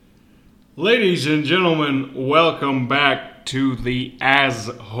Ladies and gentlemen, welcome back to the As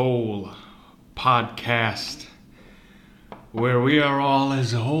Whole podcast, where we are all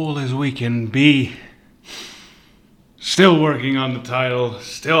as whole as we can be. Still working on the title,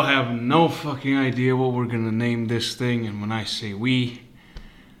 still have no fucking idea what we're gonna name this thing, and when I say we,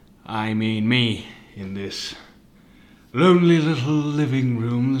 I mean me in this lonely little living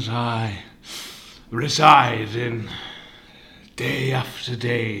room that I reside in day after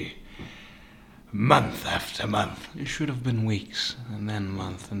day. Month after month. It should have been weeks, and then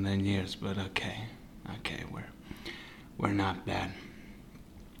month, and then years, but okay, we're not that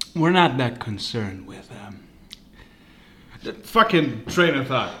concerned with the fucking train of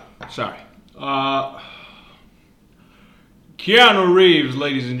thought. Sorry. Keanu Reeves,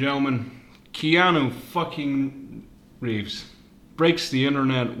 ladies and gentlemen. Keanu fucking Reeves breaks the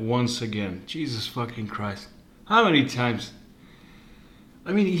internet once again. Jesus fucking Christ. How many times?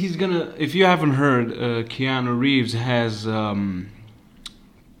 I mean, he's gonna. If you haven't heard, Keanu Reeves has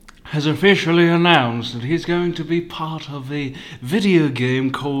officially announced that he's going to be part of a video game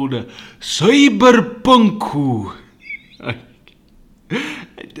called Cyberpunk.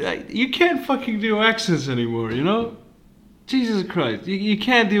 You can't fucking do accents anymore, you know? Jesus Christ, you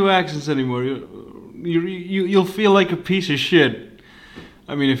can't do accents anymore. You'll feel like a piece of shit.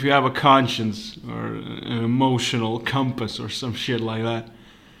 I mean, if you have a conscience or an emotional compass or some shit like that.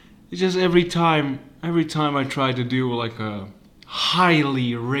 It's just every time I try to do like a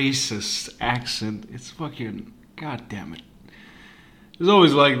highly racist accent, it's fucking, god damn it. It's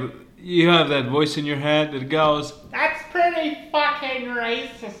always like, you have that voice in your head that goes, "That's pretty fucking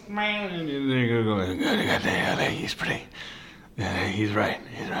racist, man." And then you're going, god damn, he's pretty, he's right.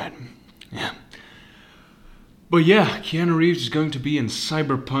 Yeah. But yeah, Keanu Reeves is going to be in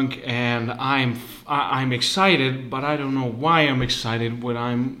Cyberpunk, and I'm excited, but I don't know why I'm excited when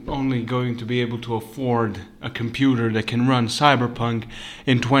I'm only going to be able to afford a computer that can run Cyberpunk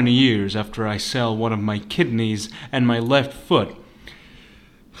in 20 years after I sell one of my kidneys and my left foot.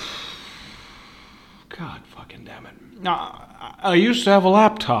 God fucking damn it. Now, I used to have a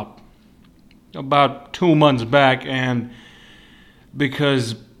laptop about 2 months back, and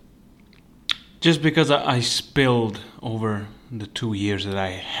just because I spilled over the 2 years that I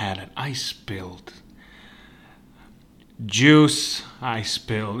had it, I spilled juice,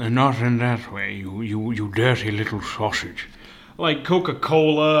 and not in that way, you dirty little sausage. Like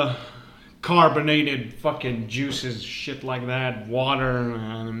Coca-Cola, carbonated fucking juices, shit like that, water,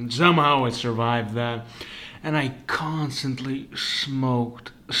 and somehow it survived that. And I constantly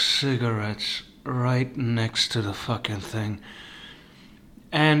smoked cigarettes right next to the fucking thing.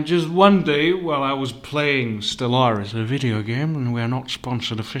 And just one day, while I was playing Stellaris, a video game, and we are not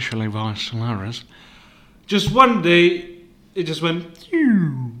sponsored officially by Stellaris, just one day, it just went,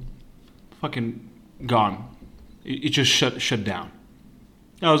 phew, fucking gone. It just shut down.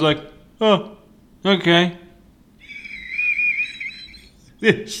 I was like, oh, okay.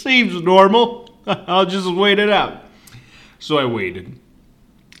 It seems normal. I'll just wait it out. So I waited.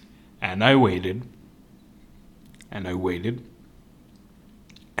 And I waited. And I waited.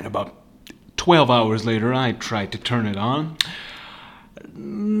 And about 12 hours later, I tried to turn it on.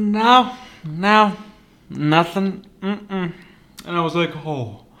 No, nothing. And I was like,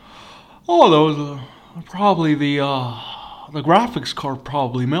 oh, those probably the graphics card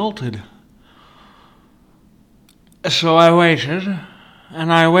probably melted. So I waited,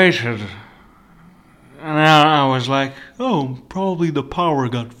 and I was like, oh, probably the power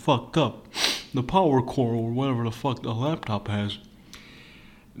got fucked up. The power core or whatever the fuck the laptop has.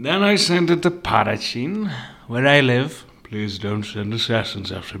 Then I sent it to Parachin, where I live. Please don't send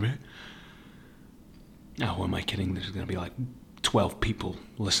assassins after me. Oh, who am I kidding? There's going to be like 12 people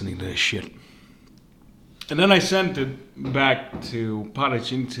listening to this shit. And then I sent it back to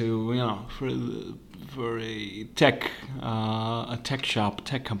Parachin for a tech shop,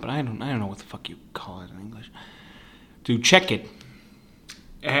 tech company. I don't know what the fuck you call it in English. To check it.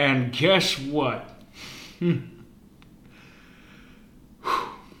 And guess what?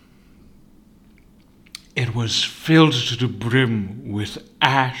 It was filled to the brim with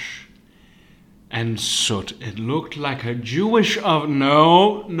ash and soot. It looked like a Jewish oven.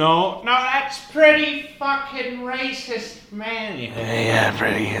 No, that's pretty fucking racist, man. Yeah,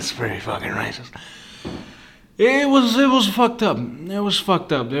 it's pretty fucking racist. It was fucked up. It was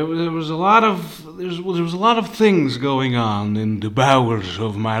fucked up. There was a lot of things going on in the bowels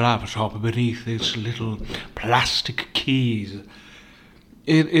of my laptop beneath its little plastic keys.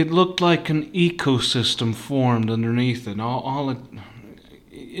 It looked like an ecosystem formed underneath it.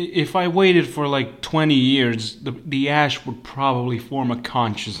 if I waited for like 20 years, the ash would probably form a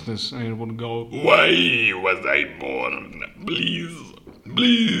consciousness and it would go, "Why was I born? Please,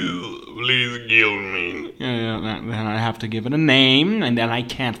 please kill me." Then I have to give it a name, and then I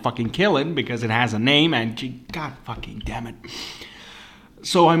can't fucking kill it because it has a name, and God fucking damn it.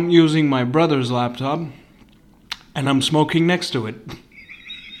 So I'm using my brother's laptop, and I'm smoking next to it.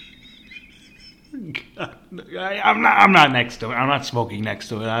 I'm not next to it. I'm not smoking next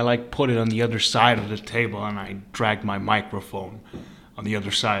to it. I like put it on the other side of the table, and I drag my microphone on the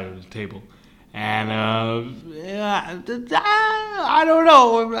other side of the table. And I don't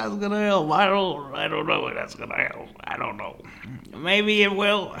know if that's gonna help. I don't know if that's gonna help. I don't know. Maybe it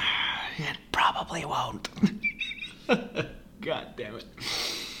will. It probably won't. God damn it.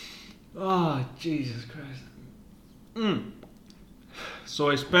 Oh, Jesus Christ. So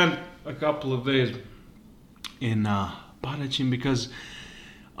I spent a couple of days in Badachin because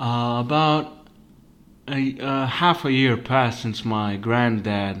about half a year passed since my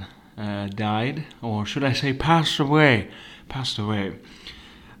granddad died, or should I say passed away.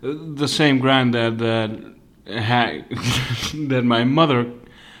 The same granddad that that my mother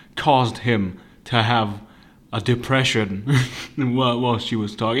caused him to have a depression while she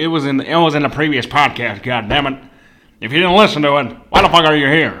was talking. It was in the previous podcast. God damn it! If you didn't listen to it, why the fuck are you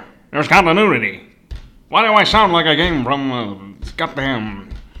here? There's continuity. Why do I sound like I came from a goddamn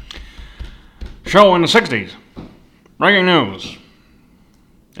show in the 60s? Breaking news.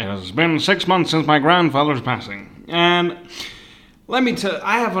 It has been 6 months since my grandfather's passing. And let me tell you,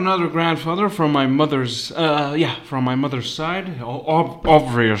 I have another grandfather from my mother's, side.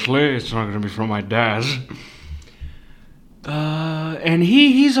 Obviously, it's not going to be from my dad's. And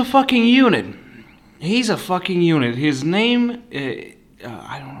he's a fucking unit. He's a fucking unit. His name,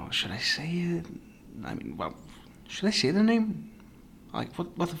 I don't know, should I say it? I mean, well, should I say the name? Like,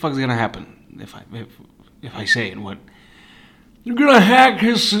 what the fuck is gonna happen if I say it? What? You're gonna hack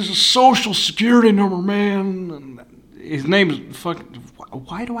his social security number, man. His name's fuck.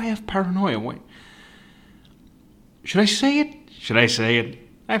 Why do I have paranoia? Wait. Should I say it?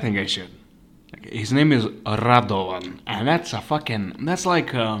 I think I should. His name is Radovan, and that's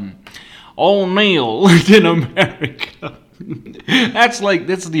like O'Neill in America. That's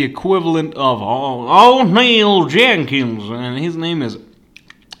the equivalent of O'Neill Jenkins, and his name is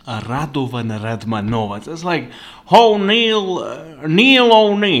Radovan Radmanova. It's like Neil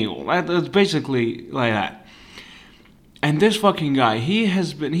O'Neill. That's basically like that. And this fucking guy,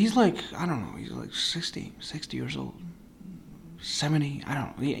 he's like, I don't know, he's like 60 years old. 70, I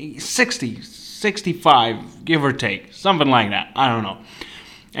don't know, 60, 65, give or take, something like that, I don't know.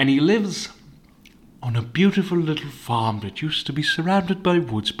 And he lives on a beautiful little farm that used to be surrounded by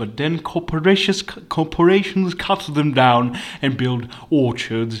woods, but then corporations cut them down and build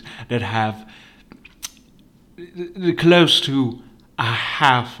orchards that have close to a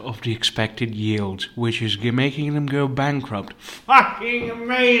half of the expected yield, which is making them go bankrupt. Fucking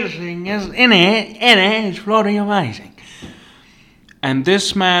amazing, isn't it? It's bloody amazing. And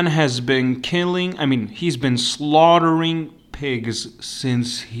this man has been he's been slaughtering pigs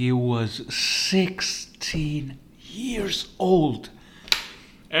since he was 16 years old.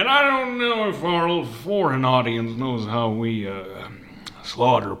 And I don't know if our foreign audience knows how we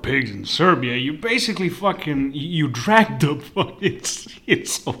slaughter pigs in Serbia. You basically you drag the fuck.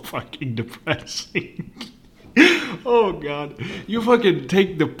 It's so fucking depressing. Oh God. You fucking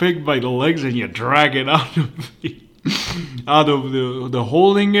take the pig by the legs and you drag it out of the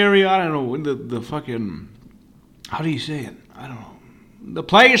holding area. I don't know, the fucking, how do you say it? I don't know. The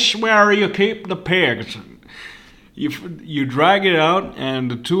place where you keep the pigs. You drag it out,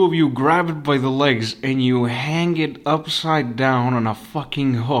 and the two of you grab it by the legs, and you hang it upside down on a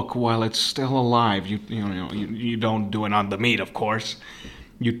fucking hook while it's still alive. You don't do it on the meat, of course.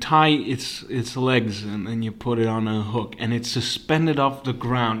 You tie its legs, and then you put it on a hook, and it's suspended off the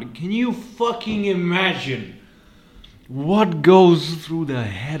ground. Can you fucking imagine what goes through the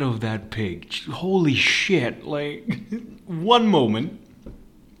head of that pig? Holy shit. Like, one moment,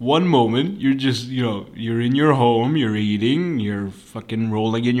 you're just, you're in your home, you're eating, you're fucking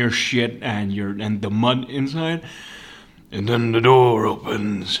rolling in your shit and the mud inside. And then the door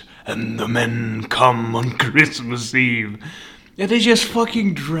opens and the men come on Christmas Eve. And they just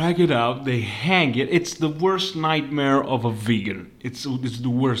fucking drag it out, they hang it. It's the worst nightmare of a vegan. It's the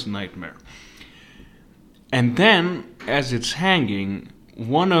worst nightmare. And then, as it's hanging,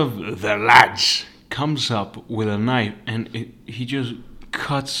 one of the lads comes up with a knife, and he just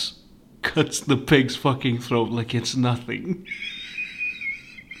cuts the pig's fucking throat like it's nothing.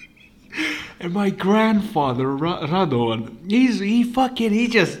 And my grandfather, Radon, he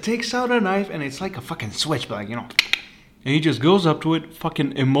just takes out a knife, and it's like a fucking switch, but and he just goes up to it,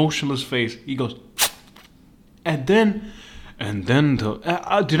 fucking emotionless face. He goes, and then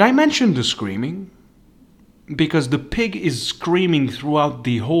did I mention the screaming? Because the pig is screaming throughout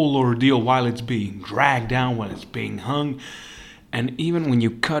the whole ordeal while it's being dragged down, while it's being hung, and even when you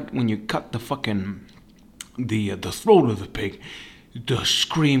cut the fucking the throat of the pig, the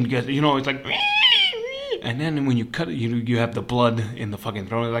scream gets, it's like, and then when you cut it, you have the blood in the fucking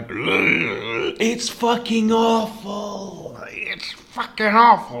throat. It's like, it's fucking awful. It's fucking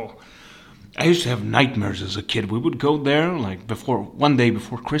awful. I used to have nightmares as a kid. We would go there like one day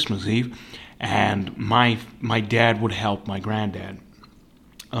before Christmas Eve, and my dad would help my granddad,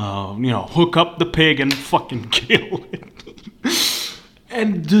 hook up the pig and fucking kill it.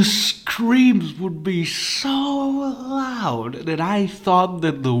 And the screams would be so loud that I thought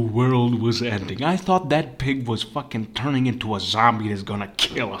that the world was ending. I thought that pig was fucking turning into a zombie that's gonna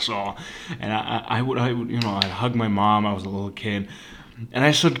kill us all. And I would I'd hug my mom. I was a little kid, and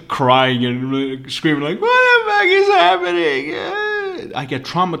I started crying and screaming like, "What the fuck is happening?" I get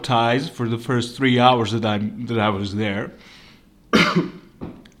traumatized for the first 3 hours that I was there,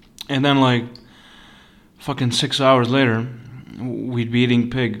 and then like fucking 6 hours later, we'd be eating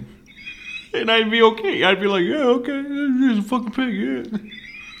pig, and I'd be okay. I'd be like, yeah, okay, here's a fucking pig,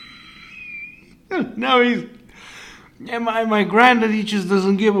 yeah. Now my granddad, he just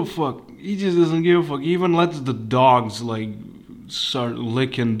doesn't give a fuck. He just doesn't give a fuck. He even lets the dogs like start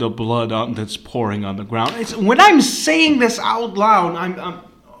licking the blood that's pouring on the ground. When I'm saying this out loud, I'm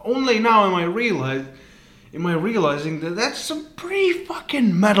only now am I realizing that that's some pretty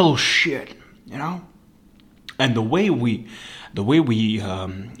fucking metal shit, And the way we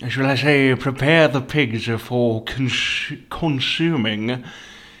should I say, prepare the pigs for consuming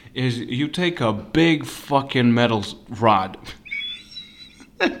is you take a big fucking metal rod.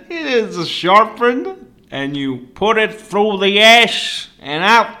 It is sharpened, and you put it through the ass and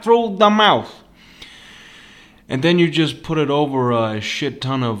out through the mouth. And then you just put it over a shit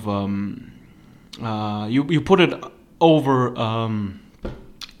ton of, you put it over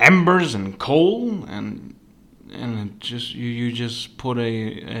embers and coal, and it just you just put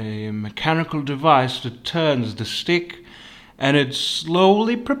a mechanical device that turns the stick, and it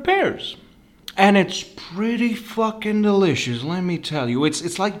slowly prepares, and it's pretty fucking delicious. Let me tell you,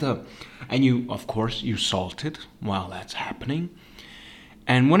 it's like and you of course you salt it while that's happening,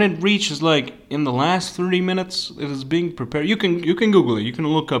 and when it reaches like in the last 30 minutes it is being prepared. You can Google it. You can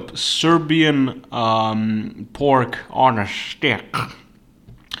look up Serbian pork on a stick,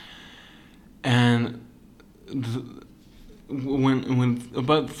 and when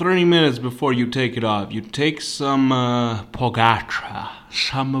about 30 minutes before you take it off, you take some pogača,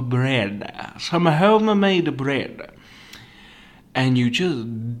 some bread, some homemade bread, and you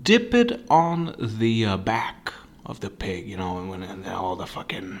just dip it on the back of the pig, and all the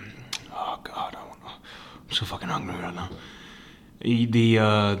fucking, oh god, I'm so fucking hungry right now. The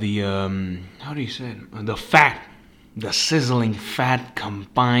how do you say it? The fat. The sizzling fat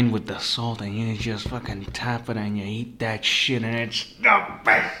combined with the salt, and you just fucking tap it and you eat that shit, and it's the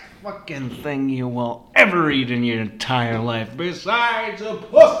best fucking thing you will ever eat in your entire life. Besides a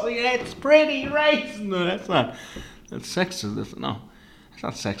pussy that's pretty, right? No, that's sexist. No, it's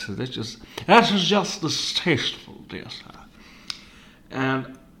not sexist. That's just distasteful, dear sir.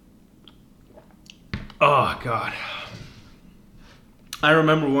 And oh god, I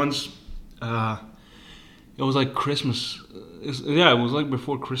remember once. It was like Christmas. It was like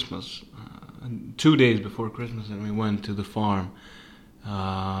before Christmas. 2 days before Christmas, and we went to the farm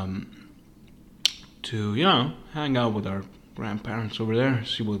to, hang out with our grandparents over there,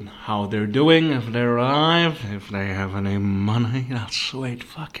 see how they're doing, if they're alive, if they have any money, that sweet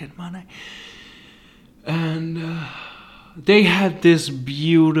fucking money. And they had this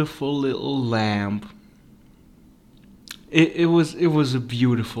beautiful little lamb. It was a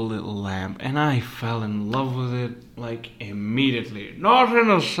beautiful little lamb, and I fell in love with it like immediately. Not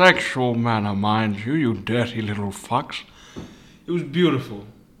in a sexual manner, mind you, you dirty little fucks. It was beautiful.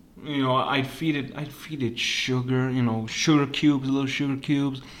 I'd feed it sugar, sugar cubes, little sugar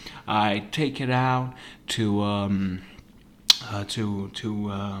cubes. I'd take it out to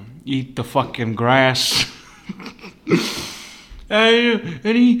eat the fucking grass.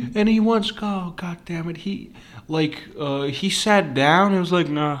 and he once, oh god damn it, he sat down and was like,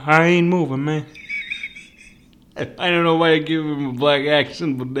 no, I ain't moving, man. I don't know why I give him a black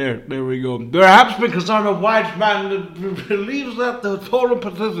accent, but there we go. Perhaps because I'm a white man that believes that the polar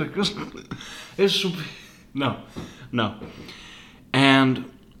Pacific is no.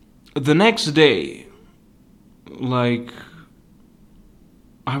 And the next day, like,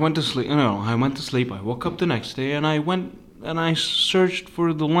 I went to sleep. No, I went to sleep. I woke up the next day and I went and I searched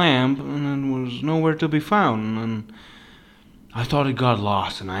for the lamp and it was nowhere to be found. And I thought it got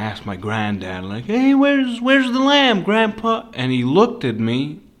lost. And I asked my granddad, like, "Hey, where's the lamp, Grandpa?" And he looked at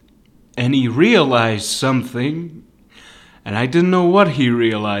me and he realized something. And I didn't know what he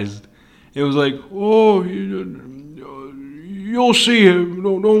realized. It was like, "Oh, you'll see him.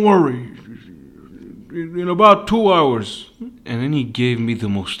 No, don't worry. In about 2 hours." And then he gave me the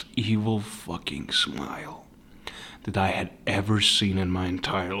most evil fucking smile that I had ever seen in my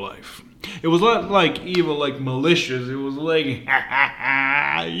entire life. It was not like evil, like malicious. It was like, "Ha ha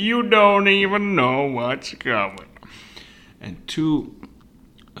ha, you don't even know what's coming." And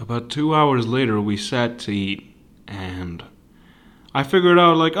about 2 hours later, we sat to eat, and I figured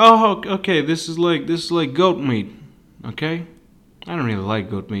out, like, oh, okay, this is like goat meat, okay? I don't really like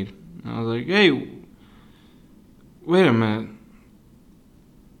goat meat. I was like, "Hey, wait a minute.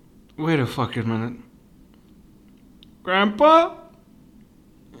 Wait a fucking minute. Grandpa?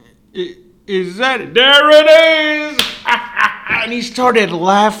 Is that it?" "There it is!" And he started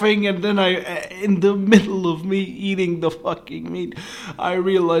laughing, and then in the middle of me eating the fucking meat, I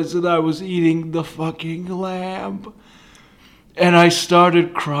realized that I was eating the fucking lamb. And I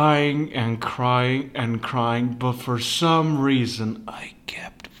started crying and crying and crying, but for some reason, I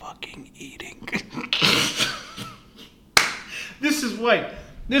kept fucking eating. This is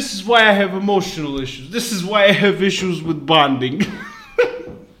why I have emotional issues. This is why I have issues with bonding.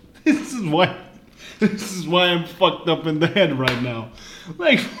 This is why I'm fucked up in the head right now.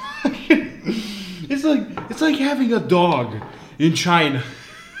 Like, it's like having a dog in China.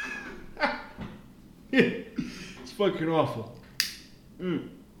 It's fucking awful.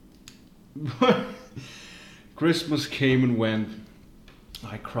 Christmas came and went.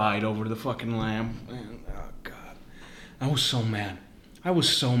 I cried over the fucking lamb. And, oh God, I was so mad. I was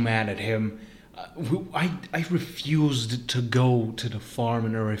so mad at him. I refused to go to the farm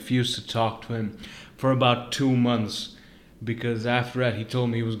and I refused to talk to him for about 2 months because after that he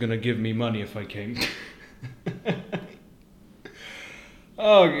told me he was gonna give me money if I came.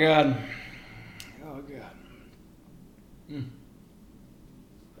 Oh God. Oh God.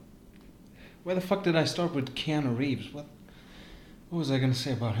 Where the fuck did I start with Keanu Reeves? What was I gonna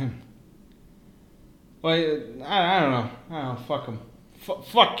say about him? Well, I don't know. Fuck him.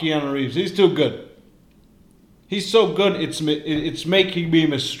 Fuck Keanu Reeves. He's too good. He's so good, it's making me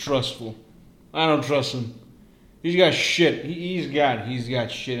mistrustful. I don't trust him. He's got shit. He's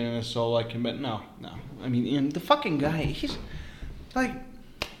got shit in his soul. I can bet. No. I mean, the fucking guy. He's like,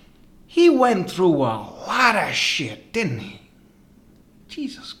 he went through a lot of shit, didn't he?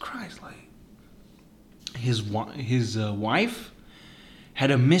 Jesus Christ, like his wife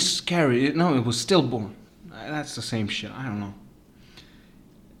had a miscarriage. No, it was stillborn. That's the same shit. I don't know.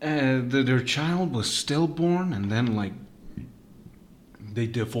 Their child was stillborn, and then like they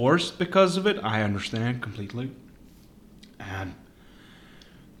divorced because of it. I understand completely. And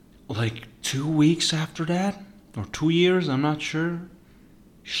like 2 weeks after that, or 2 years, I'm not sure,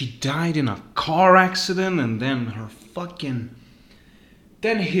 she died in a car accident, and then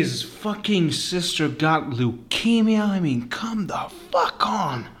his fucking sister got leukemia. I mean, come the fuck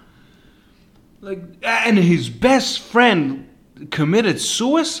on. Like, and his best friend committed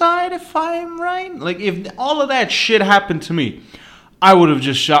suicide, if I'm right. Like, if all of that shit happened to me, I would have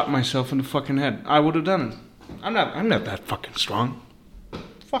just shot myself in the fucking head. I would have done it. I'm not that fucking strong.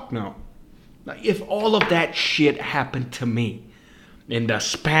 Fuck no. Like, if all of that shit happened to me in the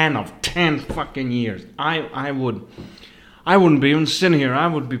span of 10 fucking years, I wouldn't be even sitting here. I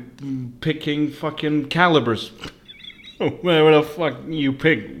would be picking fucking calibers. Where the fuck you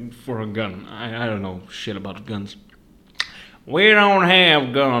pick for a gun? I don't know shit about guns. We don't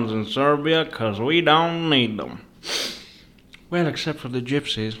have guns in Serbia because we don't need them. Well, except for the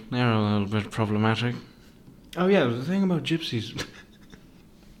Gypsies. They're a little bit problematic. Oh yeah, the thing about Gypsies.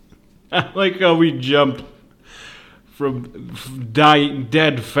 I like how we jumped from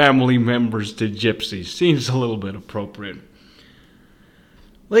dead family members to Gypsies. Seems a little bit appropriate.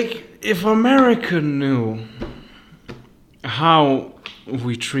 Like, if America knew how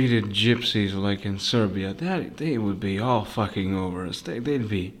we treated Gypsies like in Serbia, they would be all fucking over us. They'd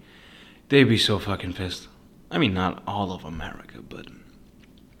be so fucking pissed. I mean, not all of America, but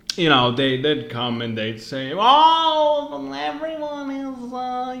you know, they'd come and they'd say, "Oh, everyone is,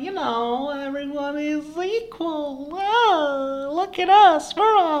 everyone is equal. Oh, look at us.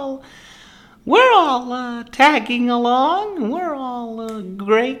 we're all tagging along. We're all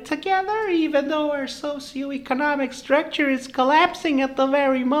great together, even though our socioeconomic structure is collapsing at the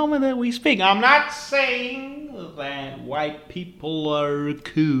very moment that we speak. I'm not saying that white people are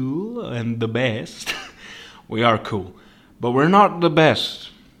cool and the best. We are cool, but we're not the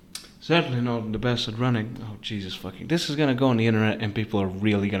best. Certainly not the best at running. Oh, Jesus fucking. This is gonna go on the internet and people are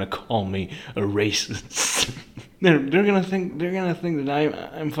really gonna call me a racist. they're gonna think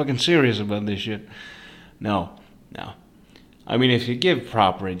that I'm fucking serious about this shit. No. I mean, if you give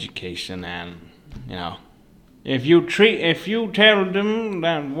proper education and, if you tell them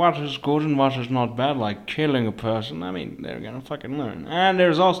that what is good and what is not bad, like killing a person, I mean, they're gonna fucking learn. And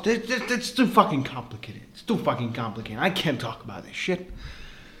there's also, it's too fucking complicated. I can't talk about this shit.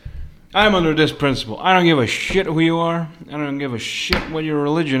 I'm under this principle. I don't give a shit who you are. I don't give a shit what your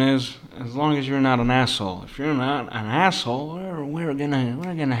religion is, as long as you're not an asshole. If you're not an asshole, we're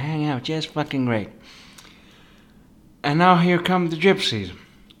gonna hang out just fucking great. And now here come the gypsies.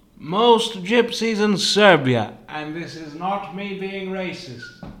 Most gypsies in Serbia, and this is not me being racist,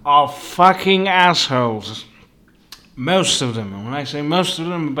 are fucking assholes. Most of them, and when I say most of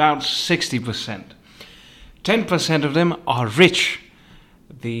them, about 60%. 10% of them are rich.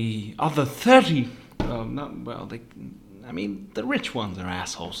 The other 30, the rich ones are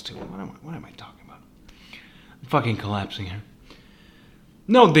assholes too. What am I talking about? I'm fucking collapsing here.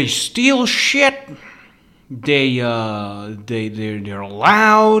 No, they steal shit. They're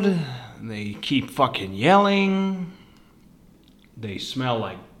loud. They keep fucking yelling. They smell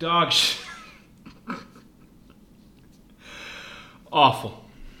like dog shit. Awful.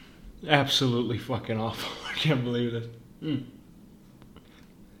 Absolutely fucking awful. I can't believe this.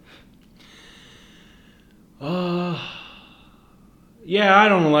 Yeah, I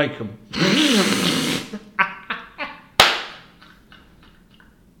don't like them.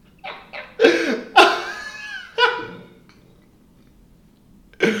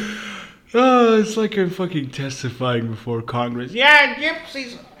 Oh, it's like I'm fucking testifying before Congress. Yeah,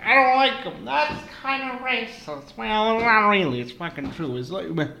 gypsies, I don't like them. That's kind of racist. Well, not really. It's fucking true. It's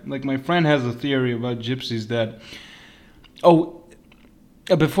like my friend has a theory about gypsies that... Oh,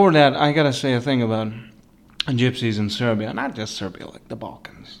 before that, I gotta say a thing about gypsies in Serbia. Not just Serbia, like the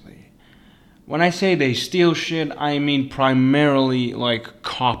Balkans. When I say they steal shit, I mean primarily like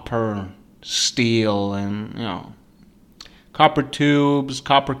copper, steel, and, copper tubes,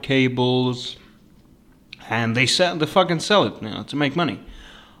 copper cables, and they fucking sell it, to make money.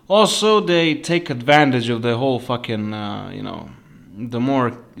 Also, they take advantage of the whole fucking,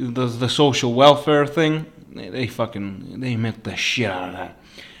 the social welfare thing. They make the shit out of that.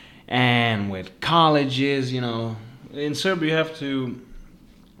 And with colleges, in Serbia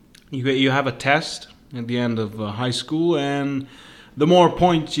you have a test at the end of high school, and the more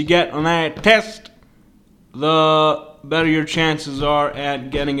points you get on that test, the better your chances are at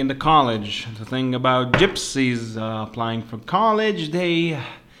getting into college. The thing about gypsies applying for college,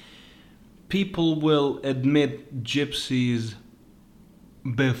 people will admit gypsies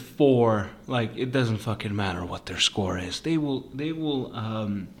before, like, it doesn't fucking matter what their score is. They will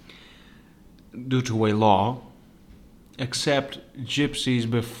due to a law, accept gypsies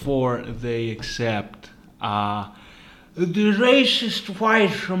before they accept the racist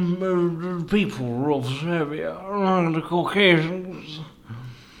white people of Serbia, the Caucasians,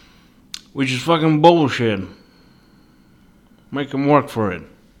 which is fucking bullshit. Make them work for it.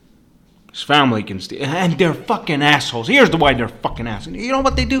 His family can steal, and they're fucking assholes. Here's why they're fucking assholes. You know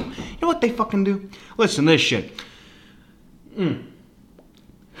what they do? You know what they fucking do? Listen to this shit.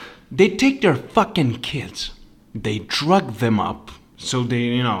 They take their fucking kids, they drug them up, so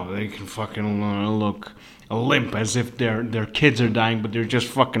they can fucking look limp as if their kids are dying, but they're just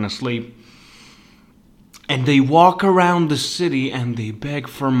fucking asleep. And they walk around the city and they beg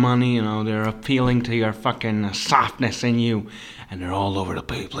for money, they're appealing to your fucking softness in you. And they're all over the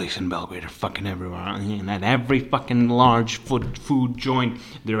place in Belgrade. They're fucking everywhere. And at every fucking large food joint,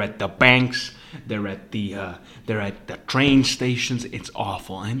 they're at the banks, they're at the train stations. It's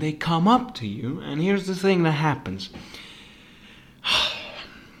awful. And they come up to you, and here's the thing that happens.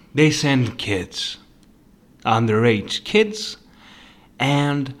 They send kids, underage kids,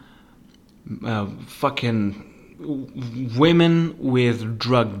 and fucking women with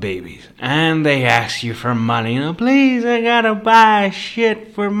drug babies, and they ask you for money. Please, I gotta buy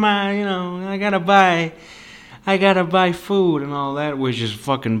shit for my, I gotta buy food and all that, which is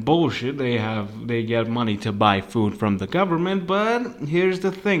fucking bullshit. They get money to buy food from the government, but here's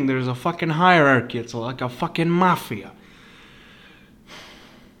the thing: there's a fucking hierarchy. It's like a fucking mafia.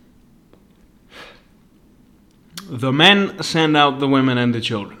 The men send out the women and the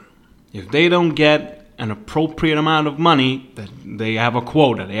children. If they don't get an appropriate amount of money, they have a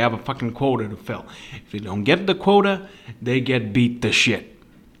quota. They have a fucking quota to fill. If they don't get the quota, they get beat to shit.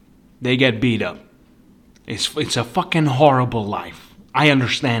 They get beat up. It's a fucking horrible life. I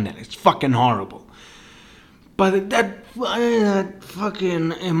understand it. It's fucking horrible. But that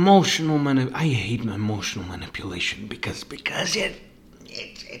fucking emotional I hate emotional manipulation because it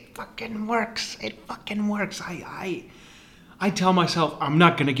fucking works. It fucking works. I tell myself I'm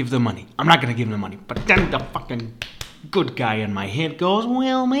not gonna give them money. I'm not gonna give them money. But then the fucking good guy in my head goes,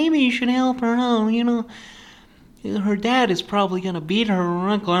 well, maybe you should help her out. You know, her dad is probably gonna beat her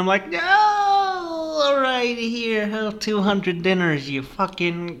uncle. I'm like, no, all right, here, have 200 dinners. You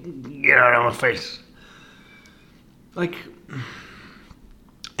fucking get out of my face. Like,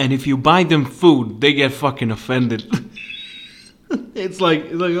 and if you buy them food, they get fucking offended. It's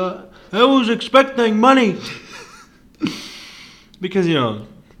like I was expecting money. Because, you know,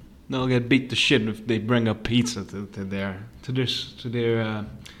 they'll get beat to shit if they bring up pizza to their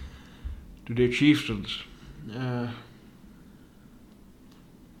chieftains.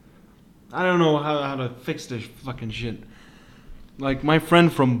 I don't know how to fix this fucking shit. Like my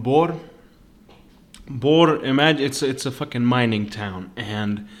friend from Bor, imagine it's a fucking mining town,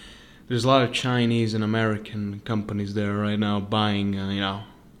 and there's a lot of Chinese and American companies there right now buying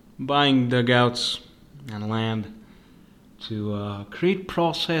dugouts and land to create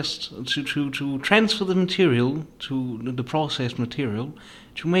processed to transfer the material to the processed material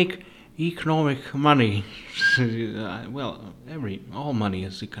to make economic money. Well, all money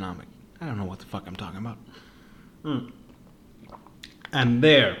is economic. I don't know what the fuck I'm talking about. And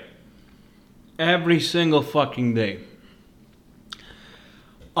there, every single fucking day,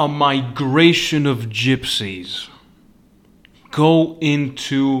 a migration of gypsies go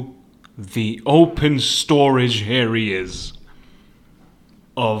into the open storage areas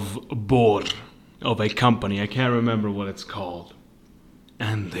of Bor, of a company. I can't remember what it's called.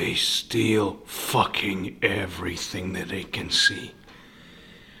 And they steal fucking everything that they can see.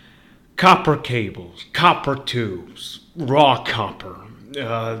 Copper cables, copper tubes, raw copper,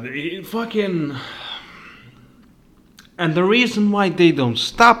 fucking... And the reason why they don't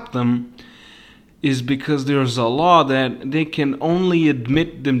stop them is because there's a law that they can only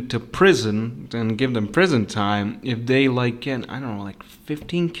admit them to prison and give them prison time if they get,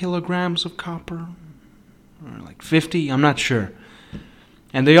 15 kilograms of copper? Or 50? I'm not sure.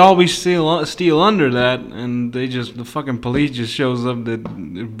 And they always steal under that, and the fucking police just shows up they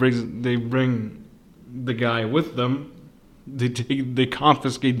bring the guy with them, they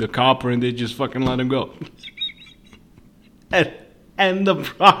confiscate the copper, and they just fucking let him go. And the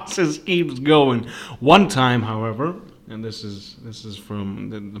process keeps going. One time, however, and this is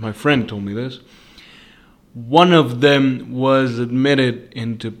from my friend told me this. One of them was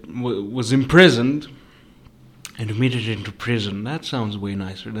imprisoned. Admitted into prison. That sounds way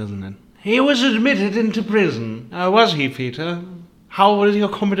nicer, doesn't it? He was admitted into prison. Was he, Peter? How were the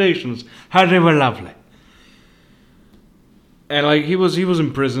accommodations? How they were lovely. And he was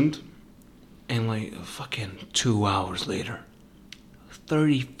imprisoned, and fucking 2 hours later,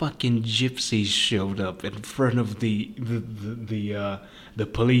 30 fucking gypsies showed up in front of the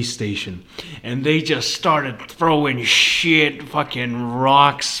police station, and they just started throwing shit, fucking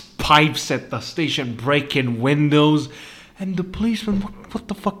rocks, pipes at the station, breaking windows, and the policeman, what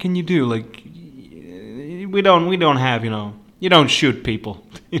the fuck can you do? We don't have, you don't shoot people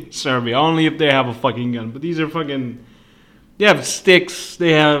in Serbia, only if they have a fucking gun. But these are fucking, they have sticks,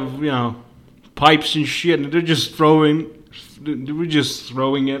 they have, pipes and shit, and they were just throwing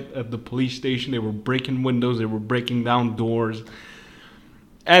it at the police station. They were breaking windows, they were breaking down doors.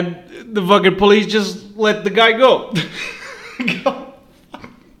 And the fucking police just let the guy go.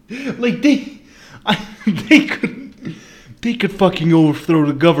 They could fucking overthrow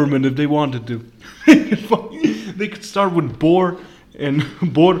the government if they wanted to. They could start with Bor and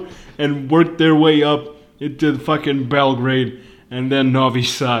work their way up into fucking Belgrade and then Novi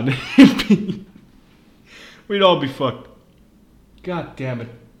Sad. We'd all be fucked. God damn it.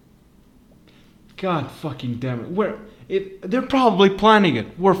 God fucking damn it. They're probably planning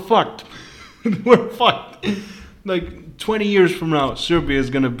it. We're fucked. We're fucked. 20 years from now, Serbia is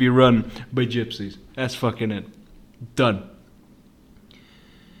gonna be run by gypsies. That's fucking it. Done.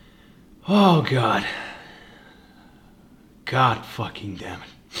 Oh God. God fucking damn it.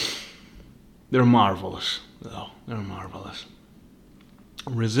 They're marvelous. though. They're marvelous.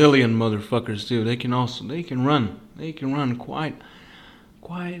 Resilient motherfuckers too. They can run. They can run quite.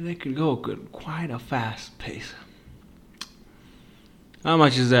 They can go quite a fast pace. How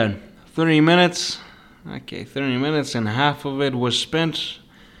much is that? 30 minutes. Okay, 30 minutes, and half of it was spent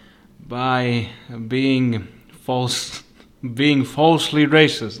by being falsely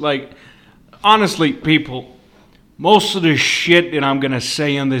racist. Like, honestly, people, most of the shit that I'm gonna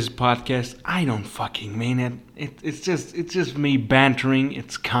say on this podcast, I don't fucking mean it. It's just me bantering.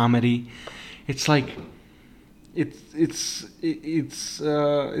 It's comedy. It's like it's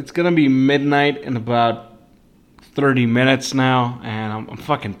gonna be midnight in about 30 minutes now, and I'm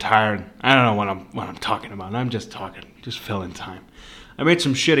fucking tired. I don't know what I'm talking about. I'm just talking, just filling time. I made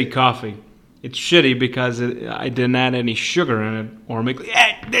some shitty coffee. It's shitty because I didn't add any sugar in it or make.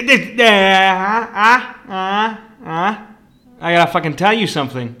 I gotta fucking tell you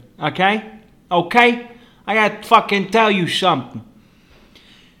something, okay? Okay? I gotta fucking tell you something.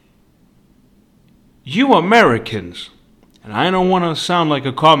 You Americans, and I don't want to sound like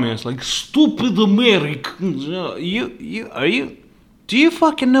a communist, like stupid Americans. Do you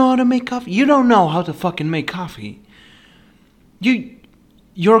fucking know how to make coffee? You don't know how to fucking make coffee.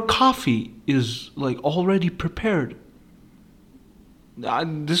 Your coffee is like already prepared.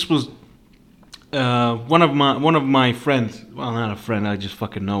 This was one of my friends. Well, not a friend. I just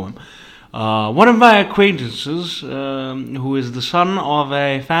fucking know him. One of my acquaintances, who is the son of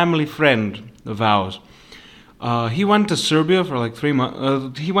a family friend of ours. He went to Serbia for like 3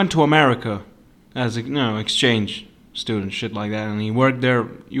 months. He went to America as a exchange student, shit like that, and he worked there.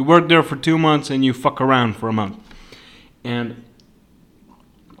 You work there for 2 months and you fuck around for a month. And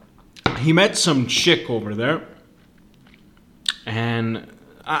he met some chick over there, and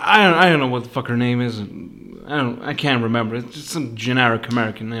I don't know what the fuck her name is. I can't remember. It's just some generic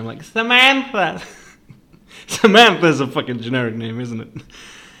American name like Samantha. Samantha's a fucking generic name, isn't it?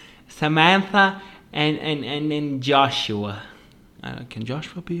 Samantha and then Joshua. Can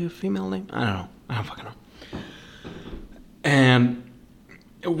Joshua be a female name? I don't know. I don't fucking know. And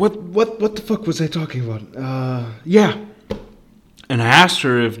what the fuck was I talking about? Yeah. And I asked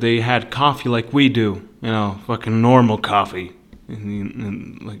her if they had coffee like we do, fucking normal coffee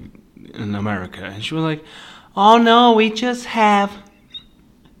in America. And she was like, "Oh no, we just have."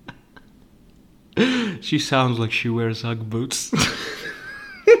 She sounds like she wears Ugg boots.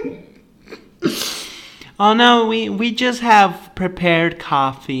 "Oh no, we just have prepared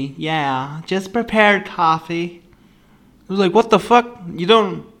coffee. Yeah, just prepared coffee." I was like, "What the fuck? You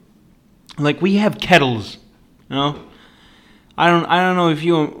don't like we have kettles, I don't know if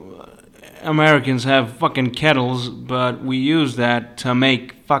you Americans have fucking kettles, but we use that to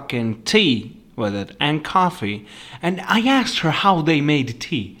make fucking tea with it and coffee." And I asked her how they made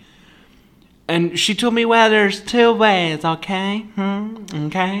tea. And she told me, "Well, there's 2 ways, okay?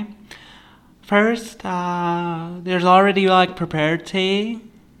 Okay. First, there's already like prepared tea,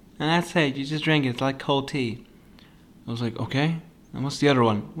 and that's it. You just drink it. It's like cold tea." I was like, "Okay. And what's the other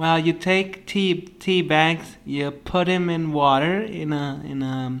one?" "Well, you take tea bags, you put them in water in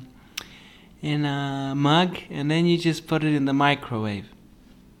a mug, and then you just put it in the microwave."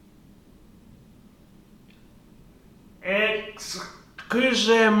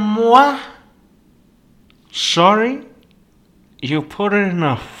 Excusez-moi? Sorry? You put it in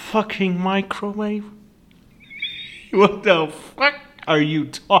a fucking microwave? What the fuck are you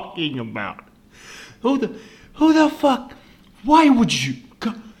talking about? Who the fuck? Why would you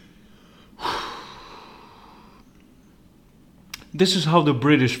go? This is how the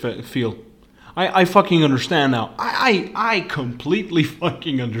British feel. I fucking understand now. I completely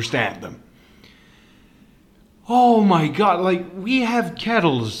fucking understand them. Oh my god, like, we have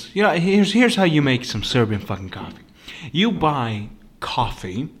kettles. Here's how you make some Serbian fucking coffee. You buy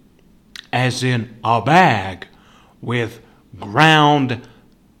coffee, as in a bag, with ground,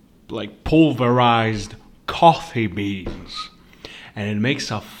 like pulverized coffee beans. And it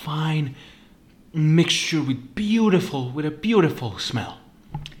makes a fine mixture with a beautiful smell.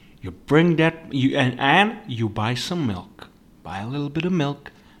 You bring that, and you buy some milk. Buy a little bit of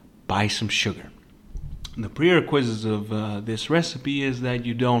milk, buy some sugar. The prerequisites of this recipe is that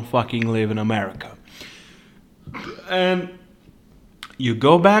you don't fucking live in America. And you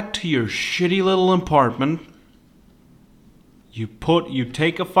go back to your shitty little apartment. You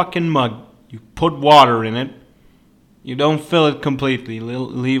take a fucking mug. You put water in it. You don't fill it completely.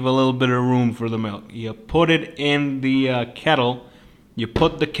 Leave a little bit of room for the milk. You put it in the kettle. You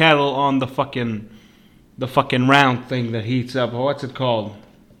put the kettle on the fucking round thing that heats up. What's it called?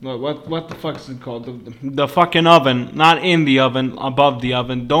 What the fuck is it called? The fucking oven, not in the oven, above the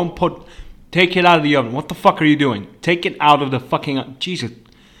oven. Take it out of the oven. What the fuck are you doing? Take it out of the fucking... Jesus.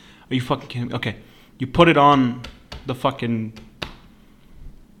 Are you fucking kidding me? Okay. You put it on the fucking...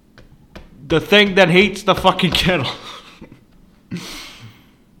 the thing that heats the fucking kettle.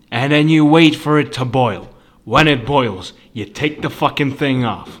 And then you wait for it to boil. When it boils, you take the fucking thing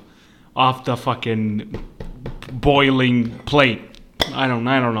off. off the fucking boiling plate. I don't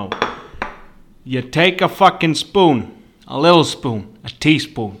know. You take a fucking spoon, a little spoon, a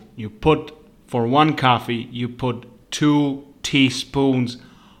teaspoon. You put, for one coffee, you put 2 teaspoons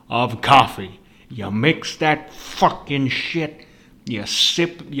of coffee. You mix that fucking shit. You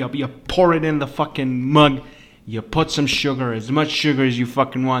sip, you pour it in the fucking mug. You put some sugar, as much sugar as you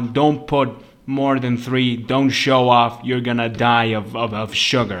fucking want. Don't put more than 3. Don't show off. You're gonna die of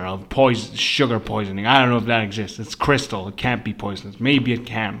sugar, sugar poisoning. I don't know if that exists. It's crystal. It can't be poisonous. Maybe it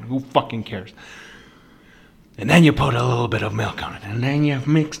can. Who fucking cares? And then you put a little bit of milk on it. And then you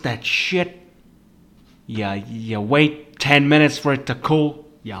mix that shit. You wait 10 minutes for it to cool.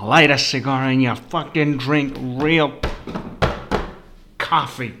 You light a cigar and you fucking drink real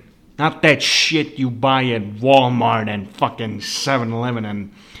coffee. Not that shit you buy at Walmart and fucking 7-Eleven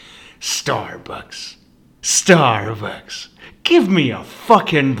and Starbucks. Give me a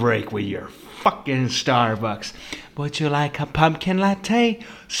fucking break with your fucking Starbucks. Would you like a pumpkin latte?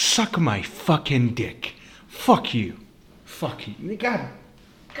 Suck my fucking dick. Fuck you. God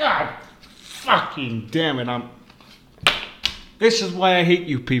fucking damn it. This is why I hate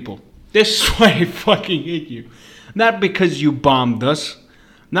you people. This is why I fucking hate you. Not because you bombed us.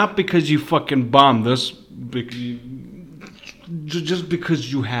 Not because you fucking bombed us. Just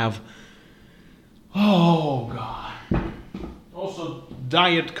because you have... Oh, God. Also,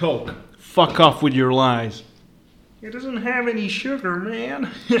 Diet Coke. Fuck off with your lies. It doesn't have any sugar, man.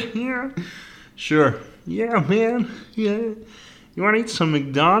 Yeah. Sure. Yeah, man. Yeah. You want to eat some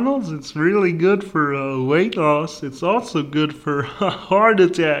McDonald's? It's really good for weight loss. It's also good for heart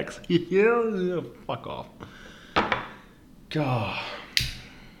attacks. Yeah. Fuck off. God.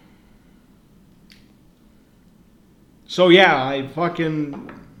 So yeah, I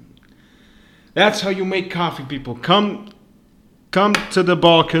fucking... That's how you make coffee, people. Come to the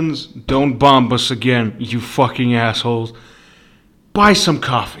Balkans. Don't bomb us again, you fucking assholes. Buy some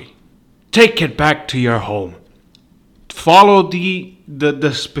coffee. Take it back to your home. Follow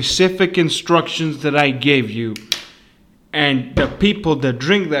the specific instructions that I gave you. And the people that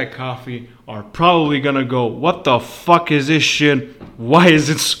drink that coffee are probably gonna go, what the fuck is this shit? Why is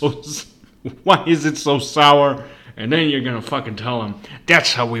it so sour? And then you're gonna fucking tell them,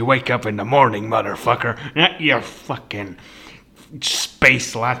 that's how we wake up in the morning, motherfucker. Not your fucking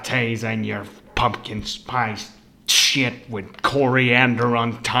space lattes and your pumpkin spice shit with coriander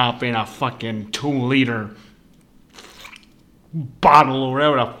on top in a fucking 2-liter bottle or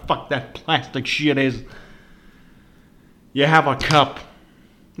whatever the fuck that plastic shit is. You have a cup.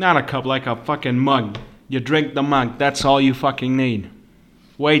 Not a cup, like a fucking mug. You drink the mug. That's all you fucking need.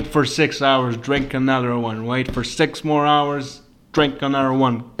 Wait for 6 hours, drink another one. Wait for 6 more hours, drink another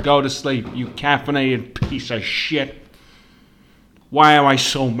one. Go to sleep, you caffeinated piece of shit. Why am I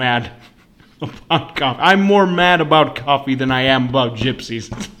so mad about coffee? I'm more mad about coffee than I am about gypsies.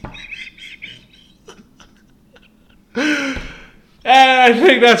 And I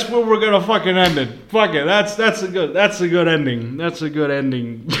think that's where we're gonna fucking end it. Fuck it, that's a good ending. That's a good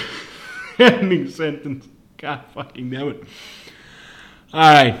ending. Ending sentence. God fucking damn it.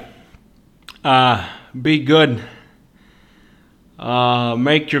 Alright. Be good.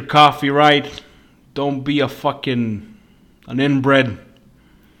 Make your coffee right. Don't be an inbred.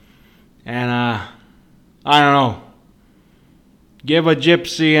 And I don't know. Give a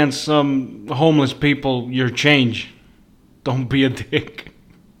gypsy and some homeless people your change. Don't be a dick.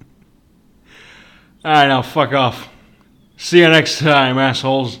 Alright, now fuck off. See you next time,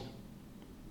 assholes.